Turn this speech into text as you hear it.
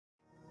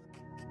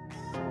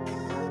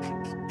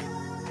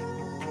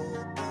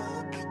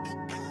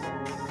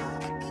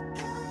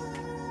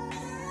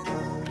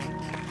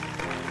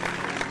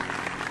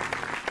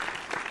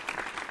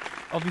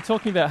I'll be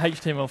talking about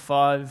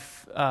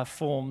HTML5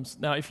 forms.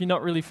 Now, if you're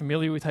not really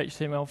familiar with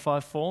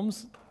HTML5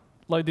 forms,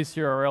 load this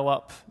URL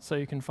up so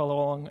you can follow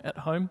along at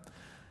home.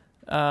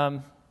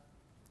 I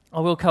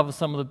will cover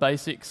some of the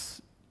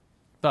basics,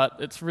 but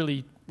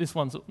this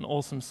one's an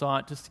awesome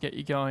site just to get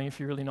you going if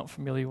you're really not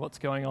familiar with what's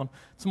going on.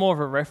 It's more of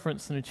a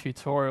reference than a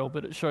tutorial,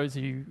 but it shows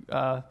you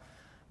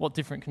what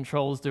different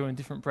controls do in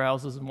different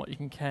browsers and what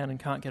you can and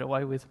can't get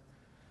away with.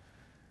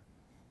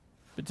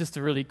 But just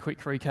a really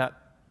quick recap.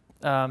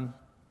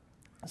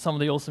 Some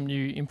of the awesome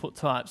new input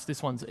types.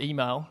 This one's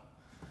email,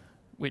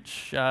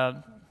 which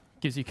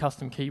gives you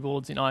custom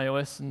keyboards in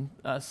iOS and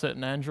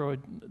certain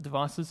Android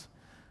devices.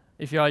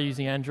 If you are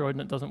using Android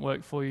and it doesn't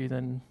work for you,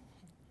 then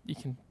you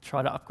can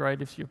try to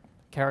upgrade if your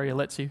carrier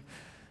lets you.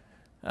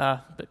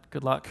 But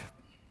good luck.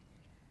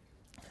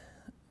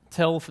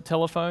 Tel for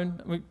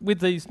telephone.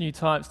 With these new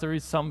types, there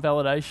is some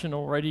validation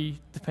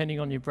already, depending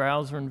on your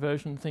browser and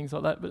version and things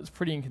like that, but it's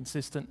pretty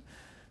inconsistent.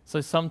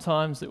 So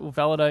sometimes it will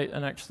validate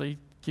and actually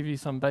give you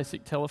some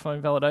basic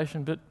telephone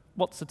validation, but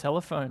what's a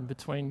telephone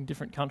between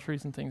different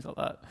countries and things like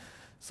that?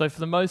 So for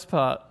the most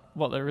part,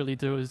 what they really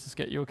do is just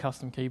get you a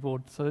custom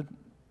keyboard. So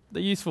they're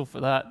useful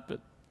for that, but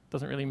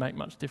doesn't really make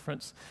much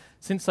difference.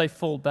 Since they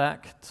fall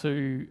back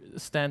to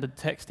standard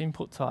text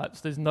input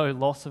types, there's no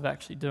loss of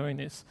actually doing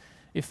this.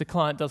 If the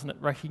client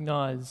doesn't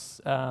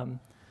recognize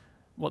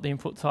what the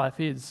input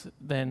type is,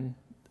 then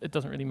it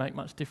doesn't really make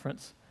much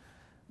difference.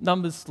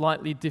 Numbers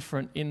slightly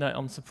different in that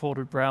on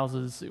supported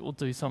browsers, it will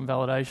do some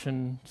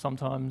validation,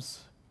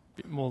 sometimes a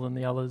bit more than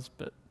the others,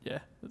 but yeah,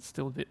 it's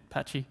still a bit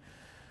patchy.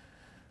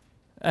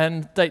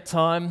 And date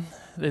time,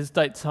 there's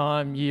date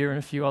time, year, and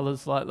a few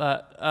others like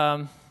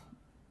that.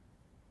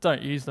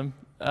 Don't use them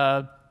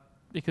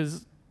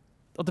because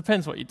it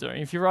depends what you're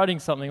doing. If you're writing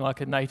something like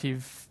a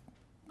native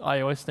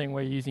iOS thing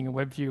where you're using a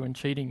web view and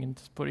cheating and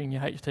just putting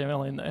your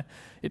HTML in there,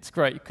 it's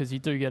great because you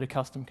do get a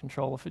custom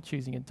controller for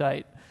choosing a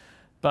date.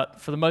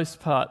 But for the most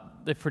part,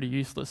 they're pretty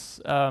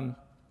useless.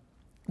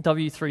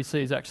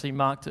 W3C has actually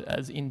marked it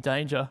as in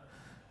danger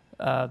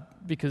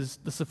because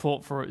the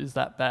support for it is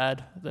that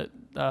bad that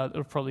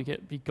it'll probably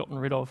be gotten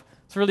rid of.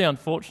 It's really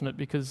unfortunate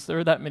because there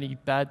are that many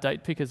bad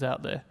date pickers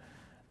out there.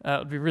 It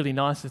would be really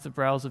nice if the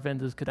browser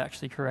vendors could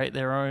actually create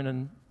their own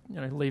and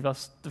leave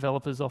us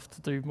developers off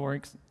to do more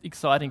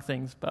exciting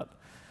things, but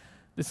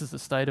this is the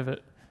state of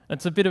it. And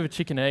it's a bit of a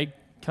chicken-egg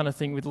kind of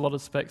thing with a lot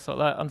of specs like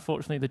that.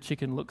 Unfortunately, the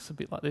chicken looks a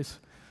bit like this.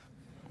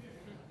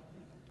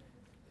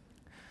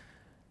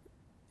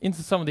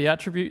 Into some of the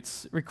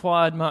attributes,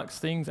 required marks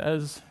things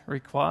as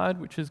required,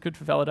 which is good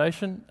for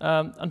validation.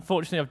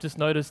 Unfortunately, I've just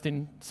noticed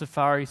in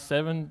Safari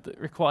 7 that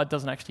required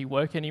doesn't actually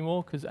work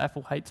anymore because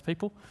Apple hates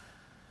people.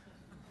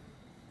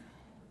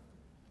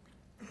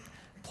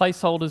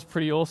 Placeholders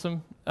pretty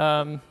awesome.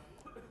 There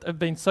have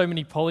been so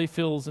many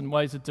polyfills and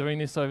ways of doing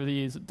this over the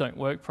years that don't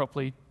work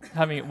properly.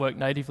 Having it work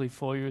natively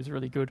for you is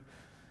really good.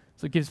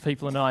 So it gives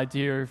people an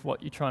idea of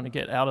what you're trying to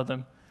get out of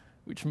them,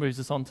 which moves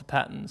us on to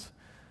patterns.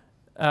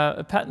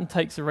 A pattern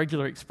takes a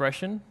regular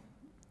expression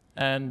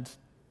and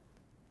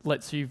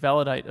lets you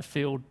validate a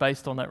field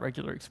based on that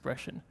regular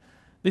expression.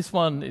 This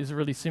one is a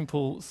really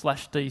simple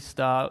 /d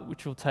star,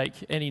 which will take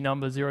any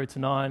number 0 to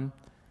 9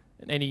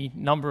 and any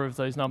number of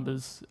those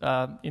numbers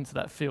into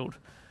that field.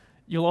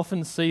 You'll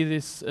often see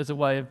this as a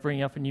way of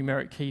bringing up a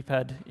numeric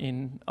keypad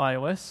in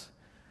iOS.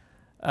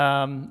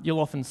 You'll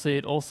often see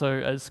it also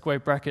as square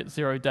bracket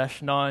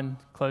 0-9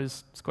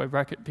 close square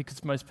bracket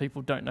because most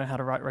people don't know how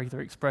to write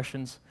regular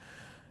expressions,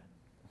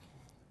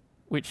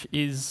 which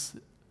is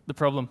the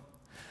problem.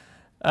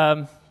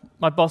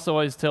 My boss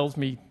always tells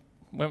me,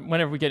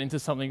 whenever we get into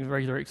something with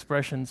regular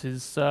expressions,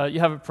 is you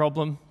have a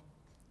problem,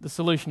 the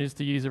solution is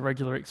to use a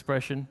regular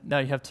expression, now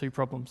you have two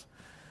problems.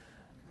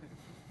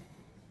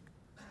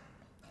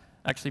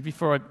 Actually,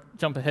 before I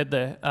jump ahead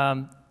there,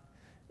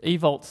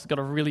 eVault's got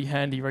a really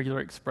handy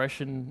regular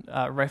expression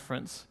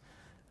reference.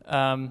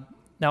 Now,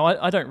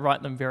 I don't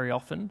write them very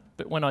often,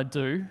 but when I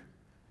do,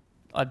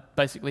 I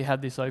basically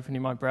have this open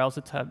in my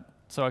browser tab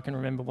so I can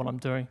remember what I'm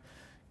doing.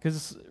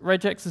 Because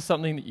regex is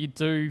something that you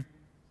do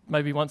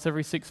maybe once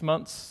every 6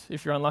 months,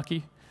 if you're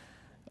unlucky.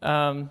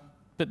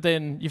 But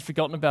then you've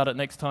forgotten about it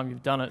next time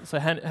you've done it. So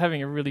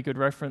having a really good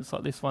reference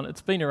like this one,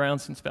 it's been around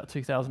since about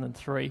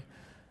 2003.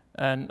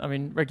 And I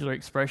mean, regular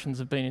expressions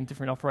have been in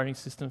different operating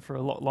systems for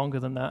a lot longer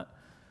than that.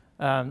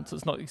 So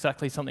it's not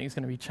exactly something that's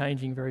going to be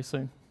changing very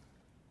soon.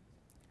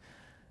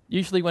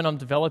 Usually when I'm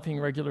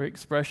developing regular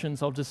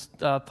expressions, I'll just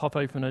pop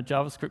open a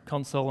JavaScript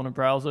console on a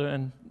browser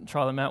and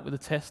try them out with a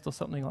test or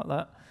something like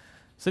that.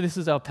 So this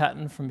is our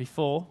pattern from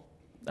before.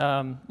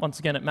 Once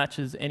again, it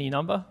matches any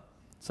number.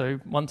 So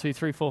 1, 2,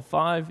 3, 4,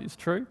 5 is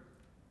true.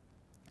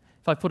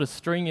 If I put a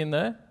string in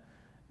there,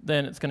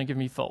 then it's going to give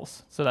me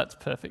false. So that's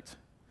perfect.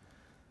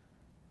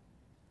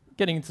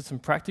 Getting into some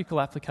practical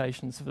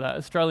applications for that,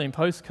 Australian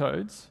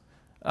postcodes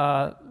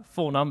are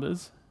 4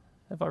 numbers.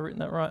 Have I written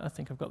that right? I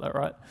think I've got that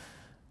right.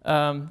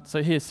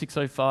 So here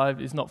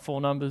 6050 is not 4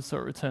 numbers, so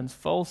it returns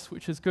false,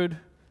 which is good.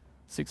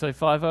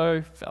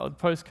 6050, valid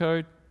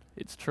postcode,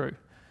 it's true.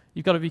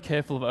 You've got to be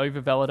careful of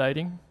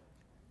over-validating.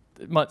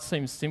 it might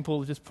seem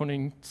simple just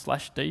putting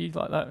 /d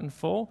like that in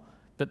for,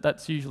 but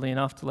that's usually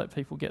enough to let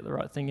people get the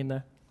right thing in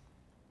there.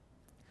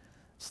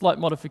 Slight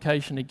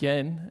modification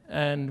again,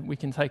 and we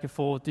can take a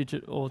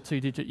 4-digit or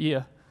 2-digit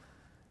year.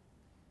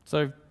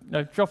 So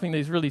dropping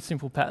these really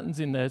simple patterns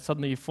in there,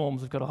 suddenly your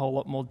forms have got a whole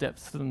lot more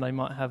depth than they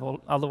might have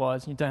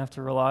otherwise, and you don't have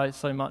to rely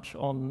so much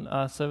on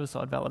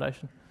server-side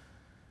validation.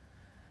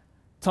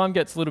 Time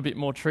gets a little bit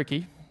more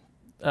tricky.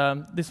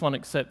 This one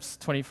accepts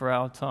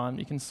 24-hour time.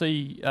 You can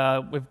see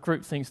we've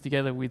grouped things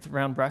together with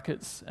round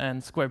brackets,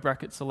 and square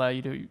brackets allow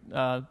you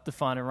to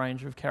define a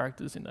range of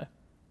characters in there.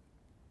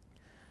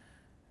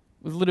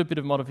 With a little bit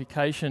of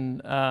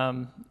modification,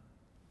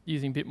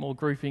 using a bit more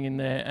grouping in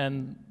there,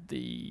 and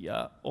the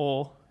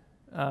OR,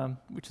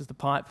 which is the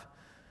pipe,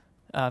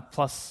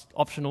 plus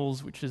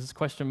optionals, which is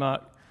question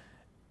mark,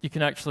 you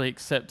can actually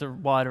accept a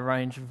wider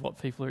range of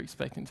what people are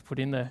expecting to put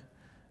in there.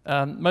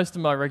 Most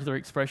of my regular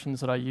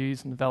expressions that I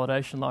use in the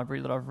validation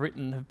library that I've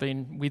written have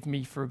been with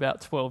me for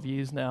about 12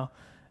 years now,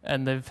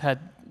 and they've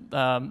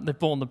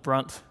borne the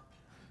brunt,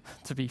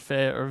 to be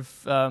fair,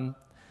 of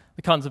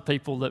the kinds of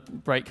people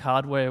that break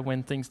hardware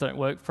when things don't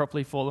work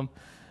properly for them.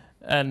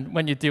 And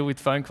when you deal with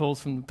phone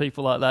calls from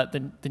people like that,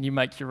 then you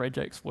make your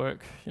regex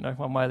work,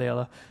 one way or the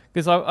other.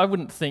 Because I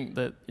wouldn't think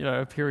that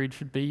a period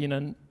should be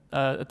in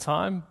a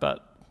time,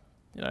 but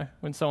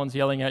when someone's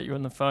yelling at you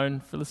on the phone,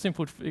 for the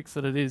simple fix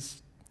that it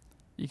is,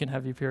 you can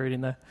have your period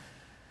in there.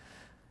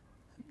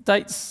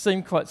 Dates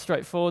seem quite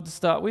straightforward to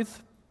start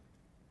with.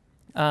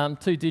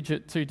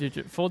 2-digit,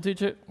 2-digit,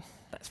 4-digit.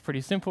 That's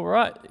pretty simple,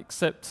 right?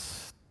 Except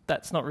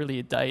that's not really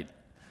a date.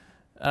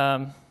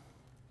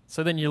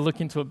 So then you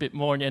look into a bit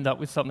more and you end up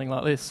with something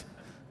like this.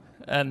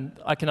 And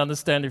I can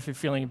understand if you're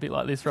feeling a bit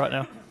like this right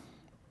now.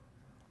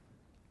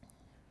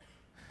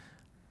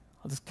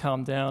 I'll just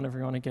calm down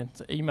everyone again.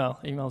 So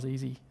email's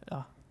easy.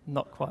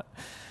 Not quite.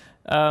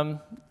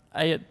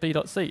 A at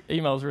B.C.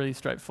 Email's really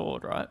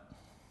straightforward, right?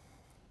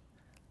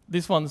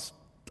 This one's,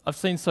 I've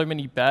seen so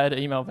many bad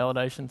email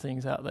validation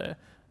things out there.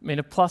 I mean,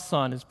 a plus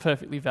sign is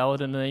perfectly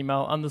valid in an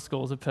email,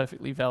 underscores are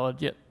perfectly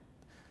valid, yet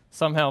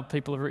somehow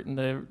people have written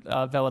their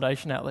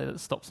validation out there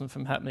that stops them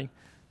from happening.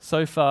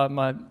 So far,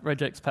 my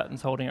regex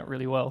pattern's holding up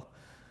really well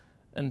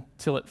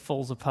until it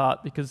falls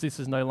apart because this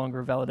is no longer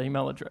a valid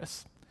email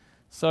address.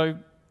 So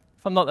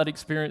if I'm not that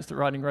experienced at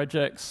writing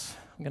regex,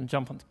 I'm going to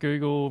jump onto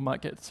Google,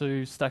 might get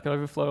to Stack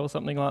Overflow or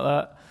something like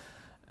that,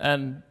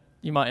 and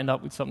you might end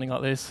up with something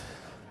like this.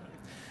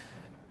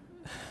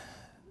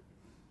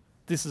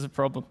 This is a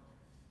problem.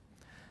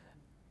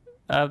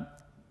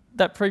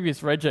 That previous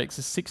regex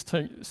is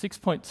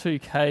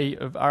 6.2K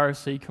of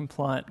RFC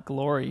compliant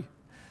glory,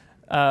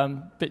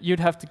 but you'd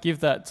have to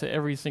give that to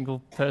every single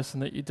person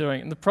that you're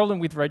doing. And the problem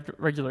with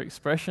regular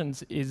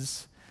expressions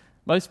is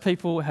most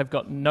people have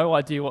got no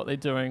idea what they're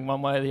doing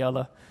one way or the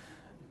other.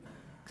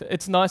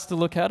 It's nice to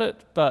look at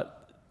it,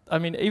 but I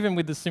mean, even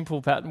with the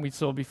simple pattern we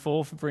saw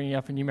before for bringing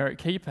up a numeric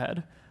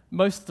keypad,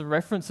 most of the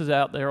references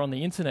out there on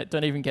the internet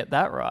don't even get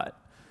that right.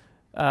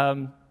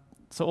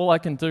 So all I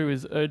can do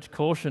is urge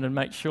caution and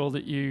make sure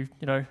that you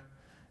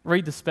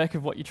read the spec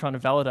of what you're trying to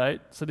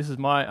validate. So this is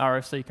my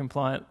RFC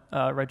compliant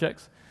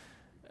regex,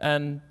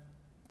 and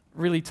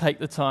really take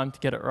the time to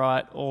get it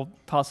right, or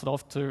pass it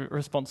off to a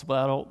responsible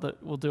adult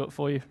that will do it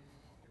for you.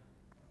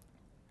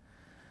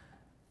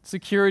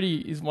 Security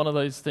is one of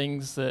those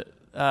things that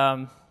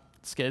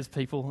scares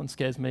people and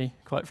scares me,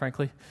 quite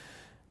frankly.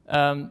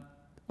 When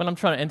I'm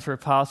trying to enter a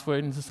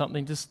password into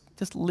something, just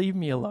leave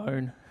me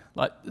alone.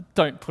 Like,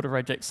 don't put a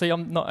regex. See,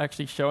 I'm not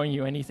actually showing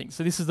you anything.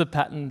 So this is the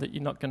pattern that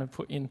you're not going to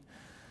put in.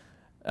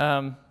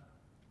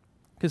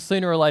 Because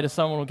sooner or later,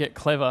 someone will get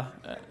clever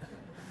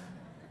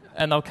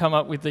and they'll come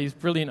up with these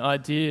brilliant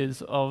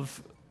ideas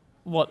of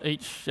what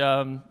each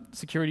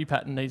security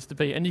pattern needs to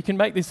be. And you can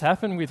make this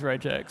happen with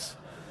regex.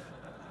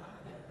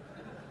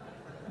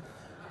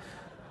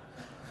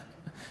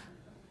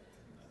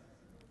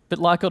 But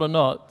like it or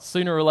not,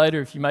 sooner or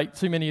later, if you make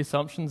too many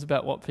assumptions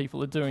about what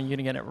people are doing, you're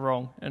going to get it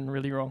wrong, and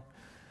really wrong.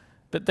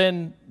 But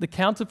then the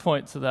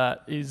counterpoint to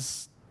that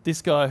is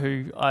this guy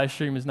who I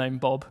assume is named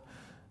Bob,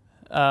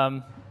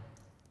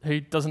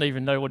 who doesn't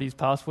even know what his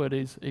password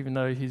is, even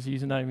though his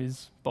username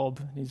is Bob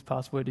and his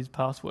password is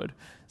password.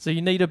 So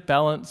you need a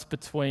balance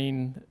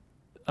between,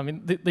 I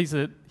mean, these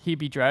are here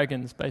be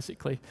dragons,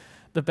 basically.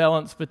 The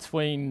balance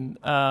between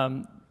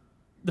the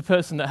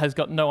person that has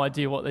got no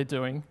idea what they're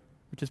doing,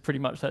 which is pretty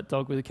much that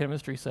dog with a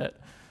chemistry set,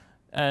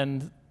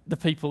 and the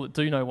people that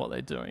do know what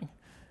they're doing.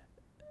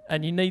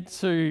 And you need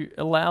to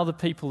allow the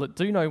people that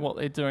do know what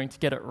they're doing to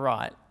get it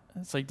right.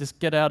 So you just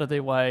get out of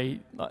their way.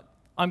 Like,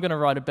 I'm going to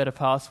write a better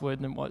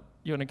password than what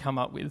you're going to come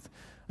up with.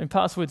 And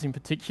passwords in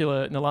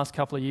particular, in the last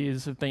couple of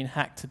years, have been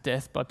hacked to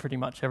death by pretty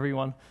much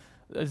everyone.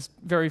 There's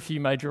very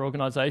few major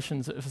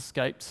organisations that have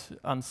escaped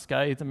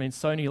unscathed. I mean,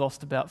 Sony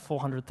lost about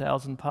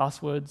 400,000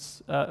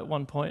 passwords at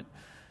one point.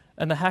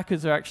 And the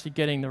hackers are actually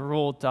getting the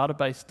raw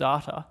database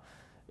data,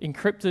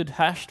 encrypted,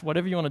 hashed,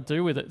 whatever you want to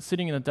do with it,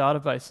 sitting in a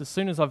database. As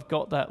soon as I've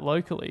got that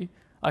locally,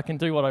 I can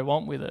do what I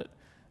want with it.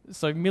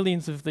 So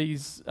millions of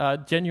these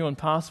genuine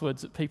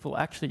passwords that people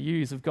actually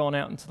use have gone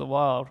out into the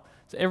wild.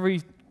 So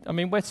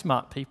we're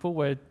smart people,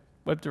 we're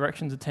web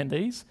directions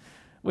attendees.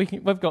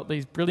 We've got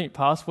these brilliant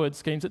password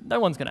schemes that no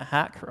one's going to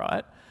hack,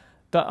 right?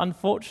 But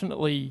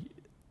unfortunately,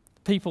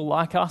 people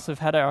like us have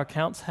had our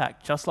accounts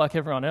hacked just like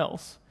everyone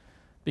else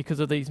because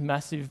of these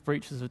massive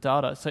breaches of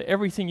data. So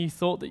everything you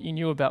thought that you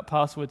knew about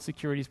password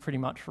security is pretty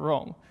much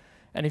wrong.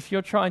 And if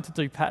you're trying to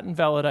do pattern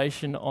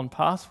validation on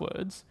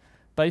passwords,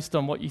 based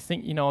on what you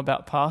think you know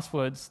about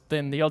passwords,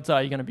 then the odds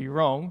are you're going to be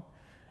wrong,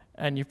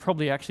 and you're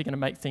probably actually going to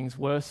make things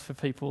worse for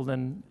people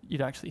than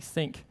you'd actually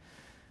think.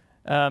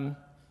 On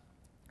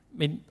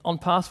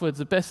passwords,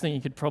 the best thing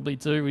you could probably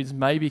do is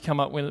maybe come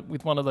up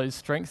with one of those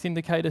strength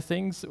indicator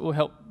things that will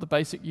help the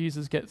basic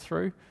users get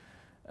through.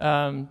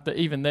 But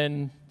even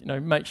then,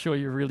 make sure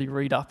you really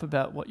read up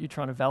about what you're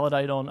trying to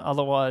validate on.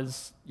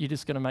 Otherwise, you're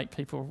just going to make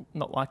people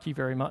not like you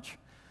very much.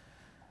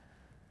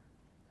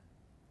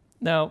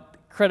 Now,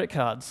 credit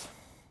cards.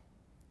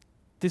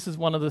 This is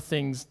one of the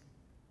things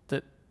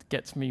that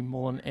gets me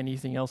more than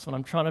anything else when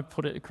I'm trying to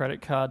put a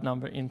credit card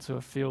number into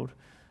a field.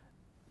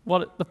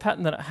 The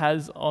pattern that it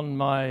has on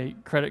my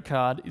credit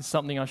card is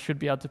something I should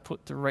be able to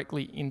put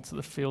directly into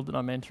the field that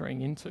I'm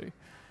entering into.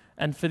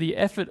 And for the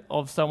effort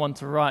of someone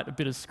to write a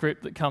bit of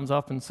script that comes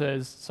up and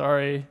says,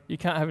 sorry, you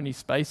can't have any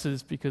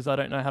spaces because I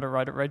don't know how to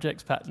write a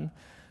regex pattern,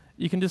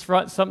 you can just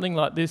write something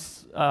like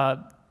this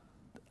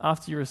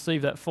after you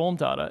receive that form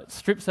data. It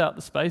strips out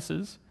the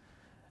spaces,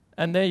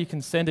 and there you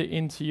can send it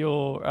into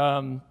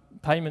your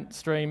payment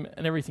stream,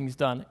 and everything's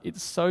done.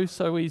 It's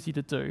so easy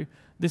to do.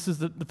 This is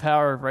the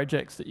power of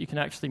regex, that you can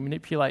actually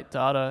manipulate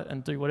data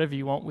and do whatever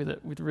you want with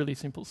it with really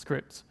simple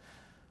scripts.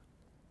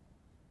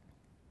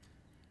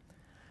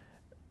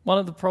 One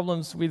of the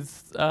problems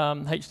with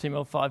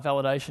HTML5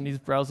 validation is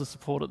browser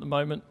support at the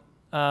moment.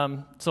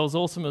 So as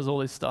awesome as all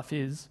this stuff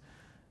is,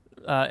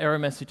 error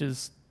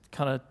messages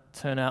kind of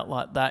turn out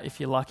like that if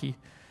you're lucky.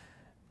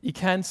 You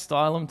can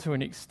style them to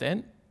an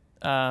extent,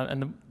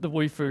 and the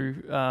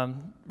Wufoo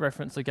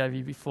reference I gave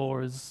you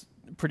before is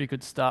a pretty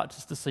good start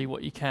just to see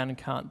what you can and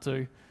can't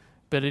do.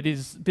 But it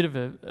is a bit of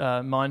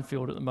a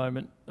minefield at the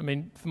moment.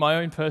 For my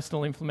own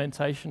personal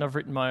implementation, I've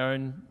written my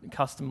own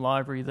custom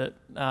library that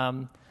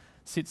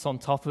sits on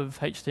top of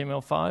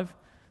HTML5.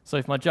 So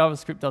if my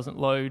JavaScript doesn't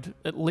load,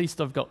 at least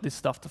I've got this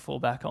stuff to fall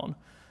back on.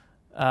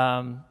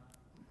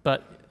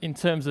 But in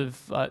terms of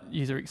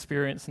user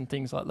experience and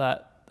things like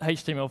that,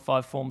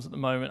 HTML5 forms at the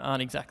moment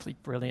aren't exactly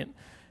brilliant.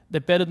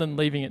 They're better than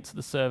leaving it to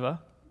the server,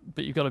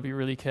 but you've got to be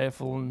really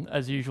careful and,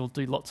 as usual,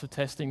 do lots of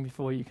testing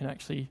before you can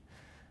actually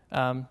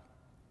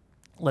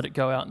let it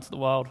go out into the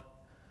wild.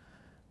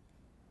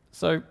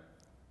 So,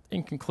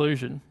 in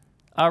conclusion,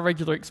 are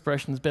regular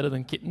expressions better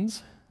than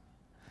kittens?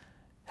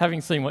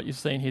 Having seen what you've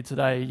seen here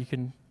today, you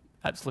can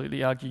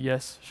absolutely argue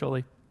yes,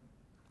 surely.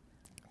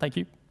 Thank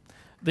you.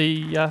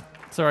 The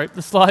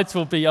slides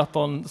will be up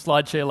on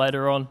SlideShare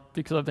later on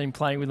because I've been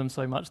playing with them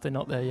so much they're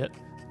not there yet.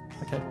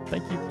 Okay,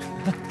 thank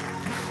you.